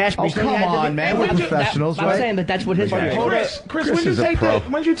to smash me. Oh, So he come had to on, be- man. We're professionals, I'm right? saying that that's what his Okay. Chris, when you is a take pro. that?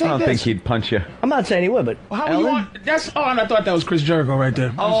 When you take I don't this? think he'd punch you. I'm not saying he would, but How you want? That's. Oh, and I thought that was Chris Jericho right there.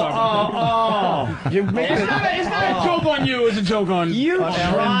 I'm sorry. You make It's it- not a joke on you. It's a joke on You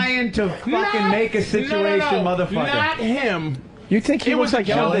trying to fucking make a situation, motherfucker. Not him. You think he It was was like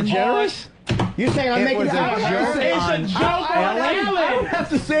a Ellen joke. DeGeneres? you're saying I'm making was a that joke. It's a joke on I Ellen. don't have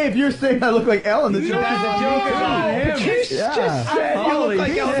to say if you're saying I look like Ellen. The joke is a joke No. on him. Patrice Yeah. just said you look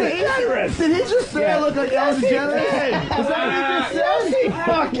like Ellen DeGeneres. Did he just say I look like Ellen DeGeneres? Is that what he just said? Yes, he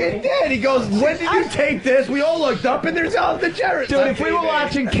fucking did. He goes, when did you take this? We all looked up and there's Ellen DeGeneres. Dude, if we were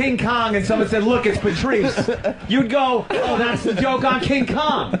watching King Kong and someone said, look, it's Patrice, you'd go, oh, that's the joke on King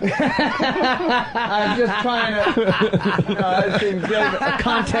Kong. I'm just trying to a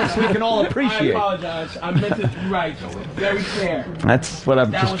context we can all I appreciate. apologize. I meant to. Right. Very fair. That's what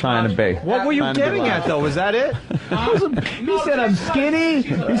I'm That just was trying to be. What were you Trying to getting be at, though? Was that it? He said I'm skinny. He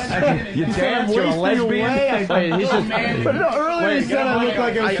said You dance, you're a wasting lesbian? away. Wait, he said, But no, earlier he said I look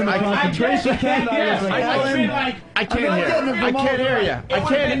like I was from a concentration camp. I look like Ellen. I can't hear. I can't hear you. It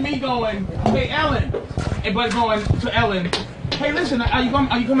would have been me going, hey, Ellen. But going to Ellen, hey, listen, are you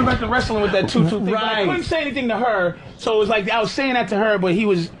coming back to wrestling with that tutu thing? But I couldn't say anything to her, so it was like I was saying that to her, but he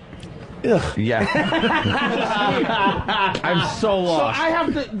was. Yeah. I'm so So lost. I have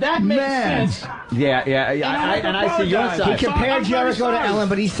to. That makes Man. sense. Yeah. And I see your apologize. side. He compared So I'm very Jericho to sorry. Ellen,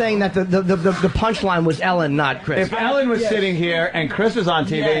 but he's saying that the punchline was Ellen, not Chris. If Ellen was sitting here and Chris was on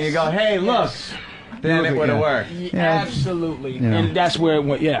TV and you go, hey, look, then it would have worked. Yeah. Absolutely. Yeah. And that's where it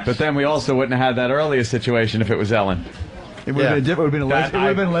went, yes. But then we also wouldn't have had that earlier situation if it was Ellen. It would have been different. It would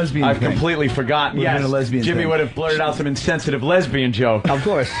have been a lesbian. I've thing. completely forgotten. Would've Yes, been a lesbian Jimmy thing. would have blurted out some insensitive lesbian joke, Of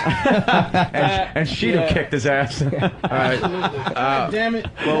course. and she'd have kicked his ass. All right. Damn it.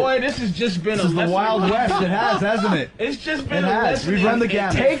 Boy, this has just been This is the Wild West. It has, hasn't it? It's just It been a has. lesson. We've run the in-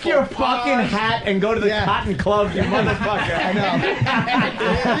 gamut. Take your fucking hat and go to the Cotton Club, you motherfucker. I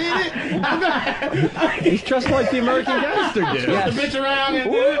know. He's just like the American Gangster dude. The bitch around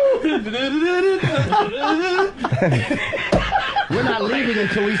and We're not leaving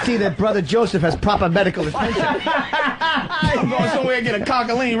until we see that Brother Joseph has proper medical attention. I'm going somewhere and get a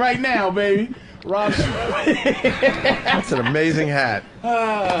cockaline right now, baby. Rob. That's an amazing hat.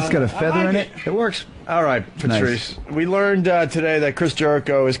 It's got a feather in it. It works. All right, Patrice. We learned today that Chris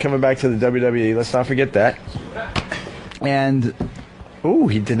Jericho is coming back to the WWE. Let's not forget that. And, Ooh,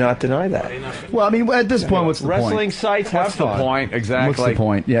 he did not deny that. well, I mean, at this point, what's the Wrestling point? sites have What's the fun. point? Exactly. What's the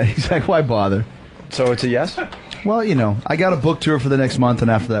point? Yeah, exactly. Why bother? So it's a yes? Well, you know, I got a book tour for the next month,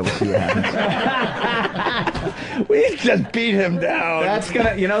 and after that, we'll see what happens. We just beat him down. That's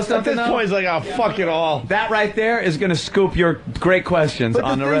gonna, you know something. At this point, he's like, oh, fuck it all. That right there is gonna scoop your great questions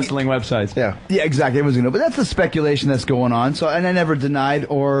on the wrestling websites. Yeah, exactly. Everyone's gonna know, but that's the speculation that's going on. So, and I never denied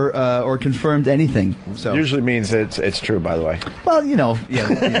or confirmed anything. So usually means it's true. By the way. Well,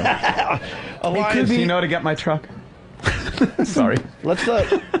 yeah. Alliance, do you know to get my truck? Sorry. Let's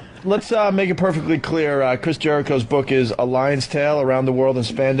make it perfectly clear. Chris Jericho's book is A Lion's Tale Around the World in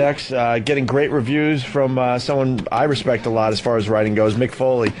Spandex. Getting great reviews from someone I respect a lot as far as writing goes, Mick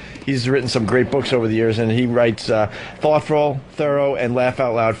Foley. He's written some great books over the years, and he writes thoughtful, thorough, and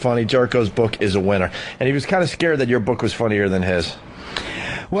laugh-out-loud funny. Jericho's book is a winner. And he was kind of scared that your book was funnier than his.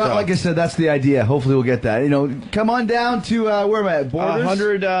 Well, like I said, that's the idea. Hopefully we'll get that. You know, come on down to, where am I at? Borders?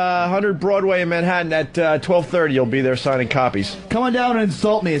 100 Broadway in Manhattan at 12:30. You'll be there signing copies. Come on down and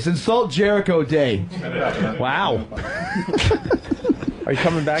insult me. It's Insult Jericho Day. Wow. Are you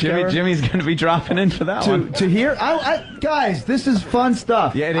coming back, Jimmy's going to be dropping in for that one. To hear? Guys, this is fun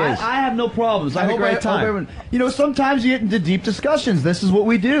stuff. Yeah, it is. I have no problems. I had a great time. You know, sometimes you get into deep discussions. This is what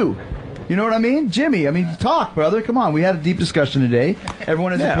we do. You know what I mean? Jimmy, talk, brother. Come on. We had a deep discussion today.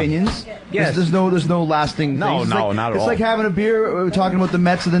 Everyone has opinions. Yes. There's no lasting things. Not at all. It's like having a beer talking about the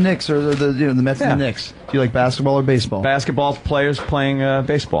Mets or the Knicks or the Mets and the Knicks. Do you like basketball or baseball? Basketball players playing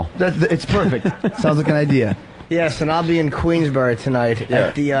baseball. It's perfect. Sounds like an idea. Yes, and I'll be in Queensbury tonight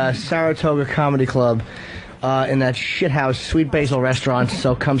at the Saratoga Comedy Club. In that shithouse Sweet Basil restaurant,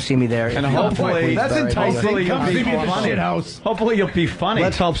 so come see me there. And hopefully, that's enticing. Hopefully Come see me at the shithouse. Hopefully you'll be funny.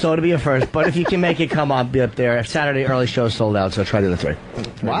 Let's hope so to be a first. But if you can make it, come on, be up there. Saturday early show sold out, so try the other three.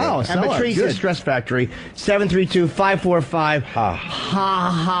 Wow, and Patrice's Stress Factory, 732-545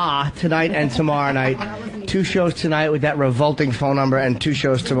 ha tonight and tomorrow night. 2 shows tonight with that revolting phone number, and 2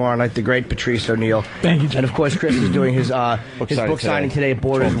 shows tomorrow night. The great Patrice O'Neal. Thank you, Jim. And of course, Chris is doing his book signing today at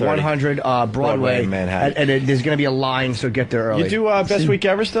Borders, 100 Broadway, Manhattan. And there's going to be a line, so get there early. You do Best Week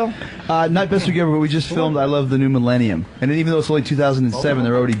Ever still? Not Best Week Ever, but we just filmed I Love the New Millennium. And even though it's only 2007,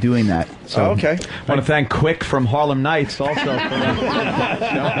 they're already doing that. So. Oh, okay. I want to thank Quick from Harlem Nights also. I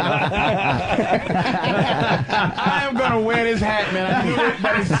am going to wear this hat, man. I knew it,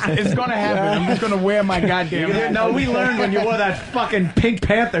 but it's going to happen. I'm just going to wear my goddamn hat. No, we learned when you wore that fucking Pink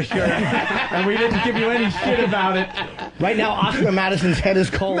Panther shirt, and we didn't give you any shit about it. Right now, Oscar Madison's head is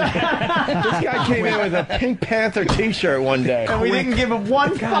cold. This guy came in with a Pink Panther T-shirt one day. And we didn't give him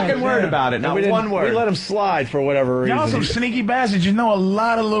one fucking word about it. Not one word. We let him slide for whatever reason. Y'all some sneaky bastards. You know a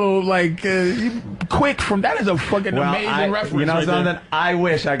lot of little, Quick from... That is a fucking amazing reference. You know right something? there. I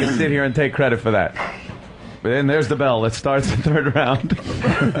wish I could sit here and take credit for that. And there's the bell. It starts the 3rd round.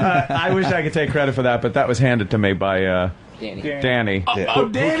 I wish I could take credit for that, but that was handed to me by... Danny. Danny did.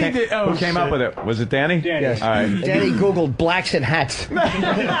 Who came up with it? Was it Danny? Danny. Yes. All right. Danny Googled blacks and hats. See, that's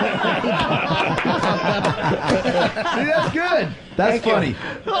good. That's funny.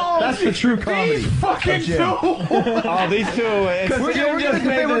 That's the true comedy. These fucking two. These two. We're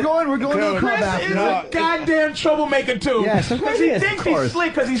going to the club Chris after. is a goddamn troublemaker too. Yes, of course he he is, thinks of he's course.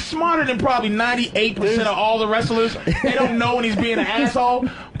 slick because he's smarter than probably 98% of all the wrestlers. They don't know when he's being an asshole.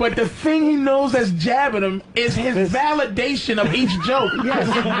 But the thing he knows that's jabbing him is his validation of each joke. Yes.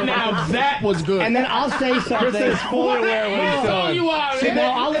 Now that was good. And then I'll say something. Chris is fully aware of what he's doing. You are. See,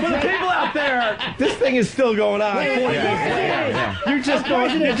 now I'll For the people out there, This thing is still going on. You just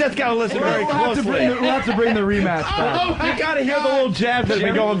got to listen very closely. We'll have to bring the rematch back. You got to hear the little jabs that have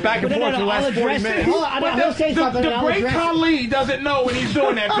been going back and forth for the last 40 minutes. I'll say something. The great Khali doesn't know when he's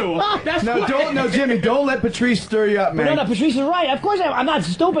doing that to him. That's No, Jimmy, don't let Patrice stir you up, man. No, Patrice is right. Of course I'm not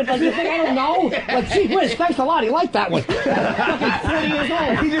stupid. Like, you think I don't know? Like, gee whiz, thanks a lot. He liked that one. Fucking 40 years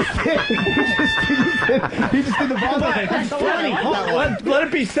old. He just did the volleyball. Let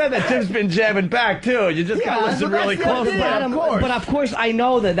it be said that Tim's been jabbing back too. You just got to listen really closely. But of course, I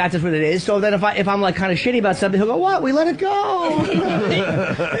know that that's just what it is. So then if I'm like kind of shitty about something, he'll go, "What? We let it go." You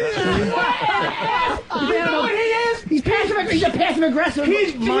know what he is? He's a passive aggressive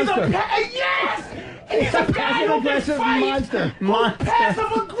monster. Yes! He's a passive aggressive monster.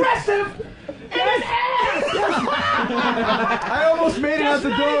 Passive aggressive in his ass! I almost made it out the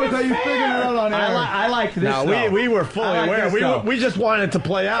door without you figuring it out on air. I liked this. No, we were fully aware. We just wanted it to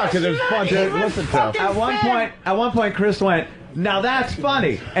play out because it was fun to listen to. At one point, Chris went, "Now that's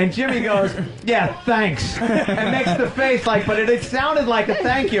funny," and Jimmy goes, "Yeah, thanks," and makes the face like, but it sounded like a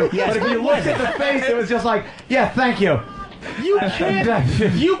thank you. Yes, but if you looked at the face, it was just like, "Yeah, thank you." You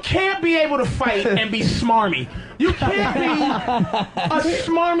can't be able to fight and be smarmy. You can't be a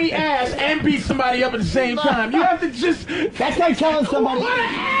smarmy ass and beat somebody up at the same time. You have to just... That's like telling somebody... What an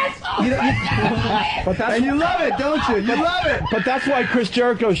asshole! And you love it, don't you? You love it. But that's why Chris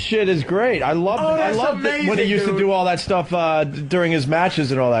Jericho's shit is great. I love when he used to do all that stuff during his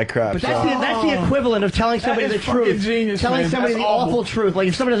matches and all that crap. But that's the equivalent of telling somebody the truth. Genius, telling somebody the awful truth. Like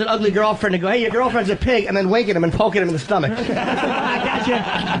if somebody has an ugly girlfriend and go, hey, your girlfriend's a pig, and then winking him and poking him in the stomach. I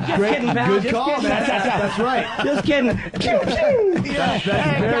gotcha. Just kidding, pal. Good Just call, kidding. man. That's right. Just kidding. That's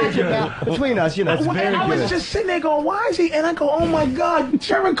very good. Between us, you know, it's very And I was good. just sitting there going, why is he? And I go, oh my God,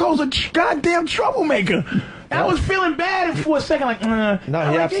 Jericho's a goddamn troublemaker. And I was feeling bad for a second, like, No,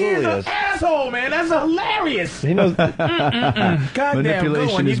 he absolutely is. An asshole, man. That's hilarious. He knows. Goddamn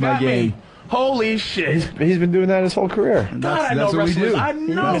Manipulation is my game. Holy shit. He's been doing that his whole career. God, I know that's what we wrestlers. do. I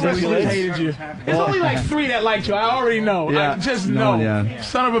know wrestlers hated you. It's only like 3 that liked you. I already know. Yeah. I just know. Yeah.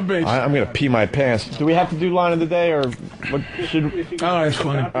 Son of a bitch. I'm gonna pee my pants. Do we have to do line of the day or what should? Oh, that's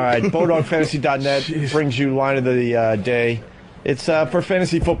funny. All right, BowDogFantasy.net brings you line of the day. It's for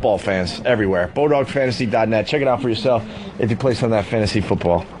fantasy football fans everywhere. BowDogFantasy.net. Check it out for yourself if you play some of that fantasy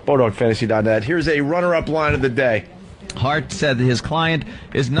football. BowDogFantasy.net. Here's a runner-up line of the day. Hart said that his client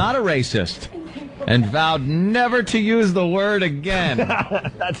is not a racist and vowed never to use the word again.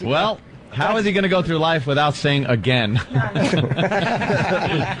 Well, how is he going to go through life without saying again?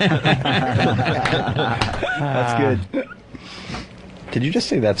 That's good. Did you just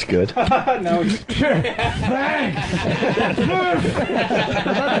say that's good? No. Thanks.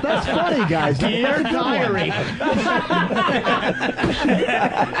 That's funny, guys. Dear diary.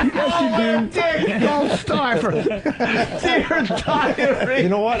 Yes, you do. Don't starve her. Dear diary. You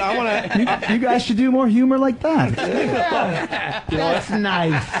know what? I want to. You guys should do more humor like that. That's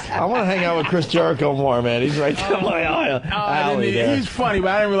nice. I want to hang out with Chris Jericho more, man. He's right down my alley there. He's funny,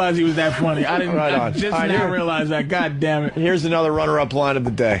 but I didn't realize he was that funny. I didn't. Right on. I just All right, now here. realize that. God damn it. Here's another runner-up line of the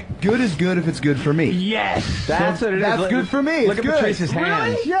day. Good is good if it's good for me. Yes. That's what it is. That's good for me. Look It's at good. Patrice's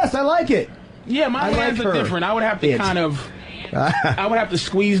hands. Yes, I like it. Yeah, my I hands like are her. different. I would have to It. kind of. I would have to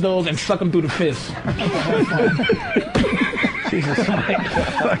squeeze those and suck them through the fist. Jesus.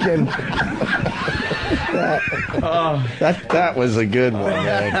 Fucking. That was a good one,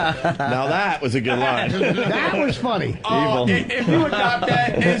 man. Now that was a good line. That was funny. Oh, if you adopt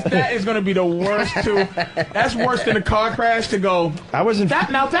that is going to be the worst too. That's worse than a car crash to go. I wasn't.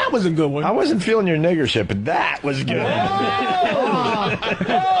 That was a good one. I wasn't feeling your nigger shit, but that was good.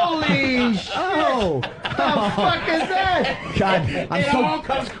 Holy shit. Oh. The fuck is that? God, I'm It all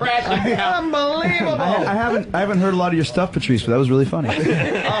comes crashing down. unbelievable. I haven't heard a lot of your stuff, Patrice, but that was really funny.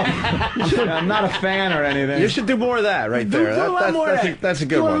 I'm not a fan or anything. You should do more of that right there. Do a lot more of That's a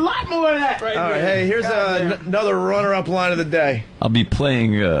good Do a one. lot more of that right All right, there. hey, here's another runner-up line of the day. I'll be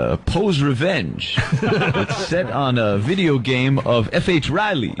playing Pose Revenge. It's set on a video game of F.H.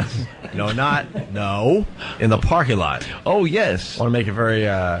 Riley's. No, in the parking lot. Oh, yes. I want to make it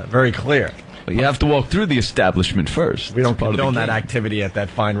very clear. But you have to walk through the establishment first. We don't It's part of the condone that game. activity at that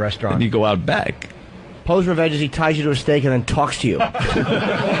fine restaurant. And you go out back. Pose Revenge is he ties you to a stake and then talks to you.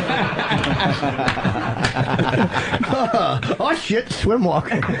 Oh shit, swim walk.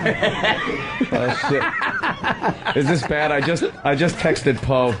 Oh shit! Is this bad? I just texted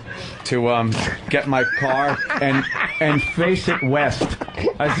Poe to get my car and face it west.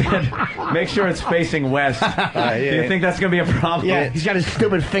 I said, make sure it's facing west. Do you think that's gonna be a problem? Yeah, he's got his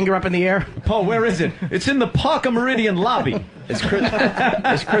stupid finger up in the air. Poe, where is it? It's in the Parker Meridian lobby. Is Chris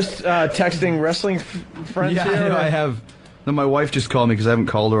texting wrestling friends Yeah, here? I have. No, my wife just called me because I haven't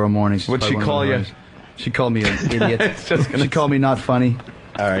called her all morning. She's What'd probably she one of call the you? ones. She called me an idiot. It's just gonna She called me not funny.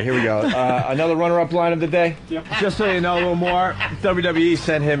 All right, here we go. Another runner-up line of the day. Just so you know a little more, WWE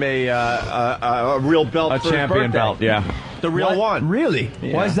sent him a real belt A for his champion birthday. belt, yeah. The real one. Really?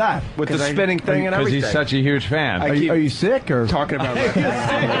 Why is that? With the spinning thing and Because everything. he's such a huge fan. Are you sick or? Talking about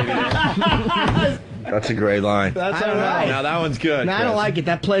That's a great line. That's all right. Now that one's good. No, I don't Chris. like it.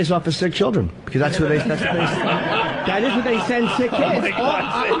 That plays off of sick children because that is what they send sick kids.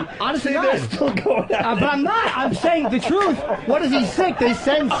 Honestly, They're still going out. but I'm not. I'm saying the truth. What is he sick? They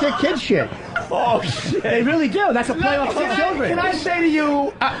send sick kid shit. Oh shit! They really do. That's a play off sick children. Can I say to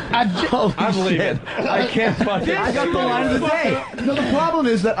you, I believe it. I can't fucking. I got the line of the day. No, the problem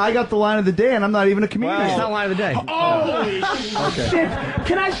is that I got the line of the day, and I'm not even a comedian. It's not line of the day. holy shit!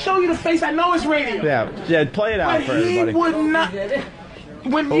 Can I show you the face? I know it's radio. Yeah, play it out But for he everybody. would not.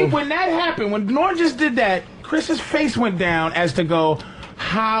 When that happened, when Norton just did that, Chris's face went down as to go,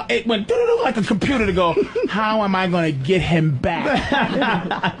 how it went like a computer to go, how am I going to get him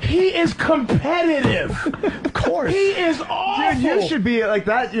back? He is competitive. Of course. He is awful. Dude, you should be like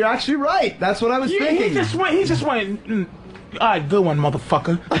that. You're actually right. That's what I was thinking. He just went, all right, good one,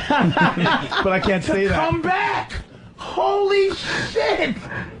 motherfucker. But I can't say that. Come back. Holy shit!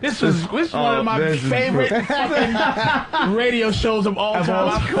 This was one of my favorite fucking radio shows of all time.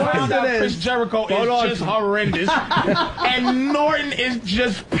 I found out Chris Jericho is just horrendous, and Norton is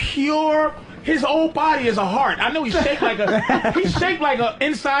just pure. His whole body is a heart. I know he's shaped like a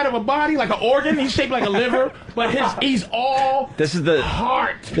inside of a body, like an organ. He's shaped like a liver, but he's all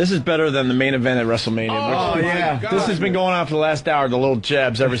heart. This is better than the main event at WrestleMania. Oh yeah, this has been going on for the last hour. The little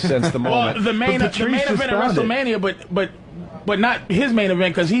jabs ever since the moment. Well, the main event at WrestleMania, but not his main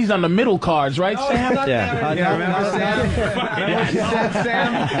event because he's on the middle cards, right, Sam? Remember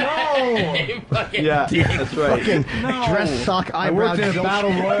Sam? No. Yeah, that's right. Dress sock I eyebrow. worked in a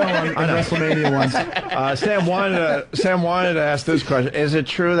battle royal on WrestleMania once. Sam wanted to ask this question: is it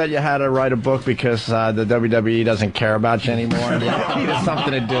true that you had to write a book because the WWE doesn't care about you anymore? You needed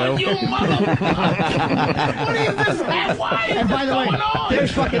something to do. You motherfucker! What is this? And by the way,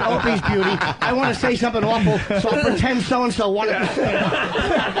 there's fucking Opie's beauty. I want to say something awful, so I'll pretend so-and-so wanted to say it.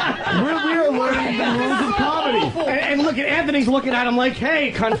 We are learning the rules of comedy. And look at Anthony's looking at him like,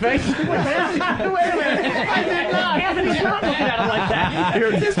 hey, cuntface. Wait a minute. I did not. Anthony's not looking at him like that.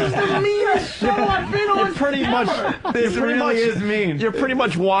 This is the meanest show I've been on. This really is mean. You're pretty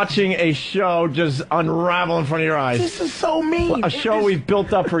much watching a show just unravel in front of your eyes. This is so mean. A show we've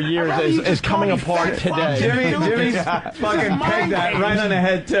built up for years is coming apart today. Jimmy's fucking pegged that right on the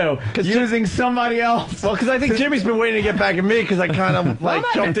head too. Using somebody else. Well, because I think Jimmy's been waiting to get back at me because I kind of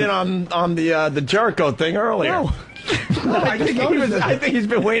jumped in on the Jericho thing earlier. No. I think he's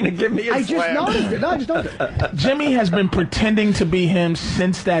been waiting to give me a I slam. just noticed it. No, I just noticed it. Jimmy has been pretending to be him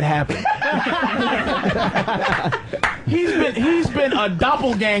since that happened. He's been a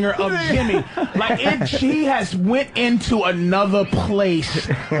doppelganger of Jimmy. He has went into another place.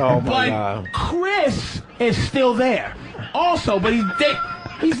 Oh my but God. Chris is still there. Also, but he's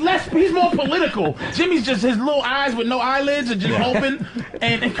more political. Jimmy's just his little eyes with no eyelids are just open,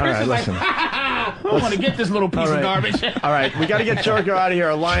 and Chris is like, I want to get this little piece of garbage. All right, we got to get Jericho out of here.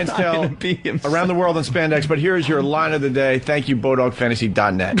 A Lion's Tale around the world in spandex. But here's your line of the day. Thank you,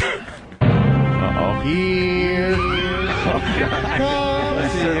 BodogFantasy.net. Here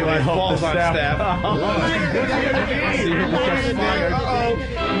Let's see if I falls on staff.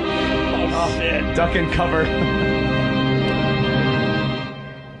 Oh, shit. Duck and cover.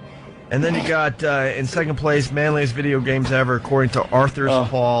 And then you got, in second place, manliest video games ever, according to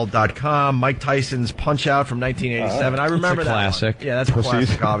Arthur'sPaul.com. Mike Tyson's Punch-Out! From 1987. I remember that classic. one. Yeah, that's a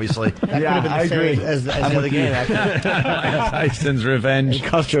classic, obviously. Yeah, I agree. As the other game, actually. Tyson's Revenge.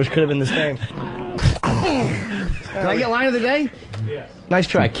 Custer's could have been the same. Did I get line of the day? Yeah. Nice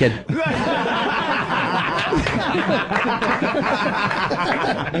try, kid.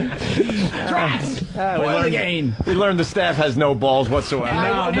 We learned the staff has no balls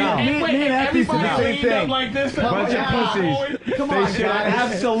whatsoever. No. Me and Anthony said the same thing. Like this. Bunch of pussies. Come on, dude. I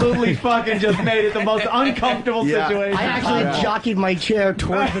absolutely fucking just made it the most uncomfortable situation. I actually jockeyed my chair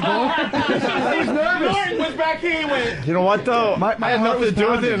towards the door. I was nervous. Norton was back here. He went. You know what, though? My I had nothing to do with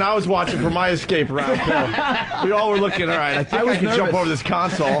pounding. it, and I was watching for my escape round, too. We all were looking, all right, I think I can jump over this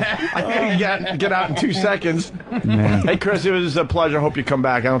console. I think I can get out in 2 seconds. Man. Hey, Chris, it was a pleasure. I hope you come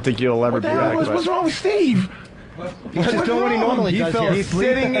back. I don't think you'll ever be back. What's wrong with Steve? He's just doing what he normally does here. He's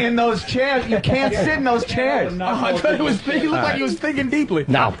sitting in those chairs. You can't sit in those chairs. I thought he looked like he was thinking deeply.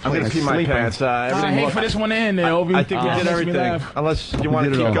 No. I'm going to pee my pants. I hate for this one to end there, Obi. I think we did everything. Unless you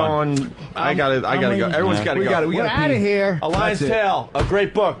want to keep going, I gotta go. Everyone's got to go. We're out of here. A Lion's Tale, a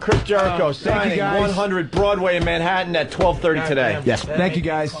great book. Chris Jericho signing 100 Broadway in Manhattan at 12:30 today. Yes. Thank you,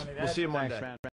 guys. We'll see you Monday.